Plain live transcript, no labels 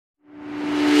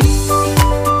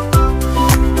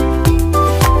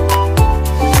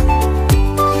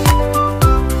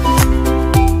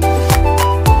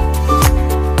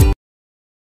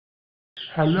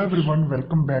Hello everyone,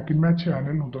 welcome back in my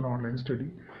channel Nutan Online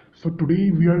Study. So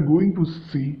today we are going to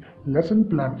see lesson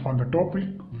plan on the topic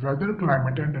weather,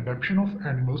 climate and adaptation of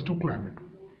animals to climate.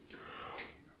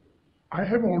 I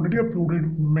have already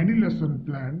uploaded many lesson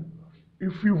plan.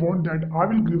 If you want that, I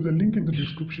will give the link in the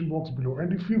description box below.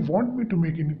 And if you want me to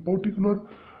make any particular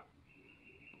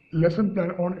lesson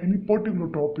plan on any particular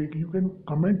topic, you can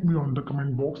comment me on the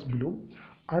comment box below.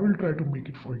 I will try to make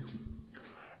it for you.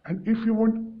 And if you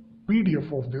want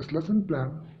PDF of this lesson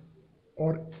plan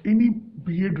or any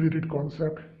BA related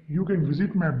concept, you can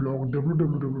visit my blog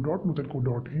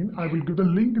www.nutanco.in. I will give the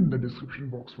link in the description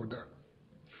box for that.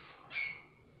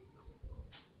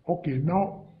 Okay,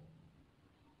 now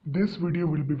this video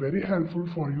will be very helpful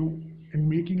for you in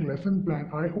making lesson plan.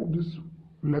 I hope this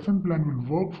lesson plan will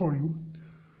work for you.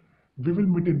 We will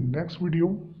meet in next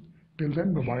video. Till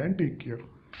then, bye bye and take care.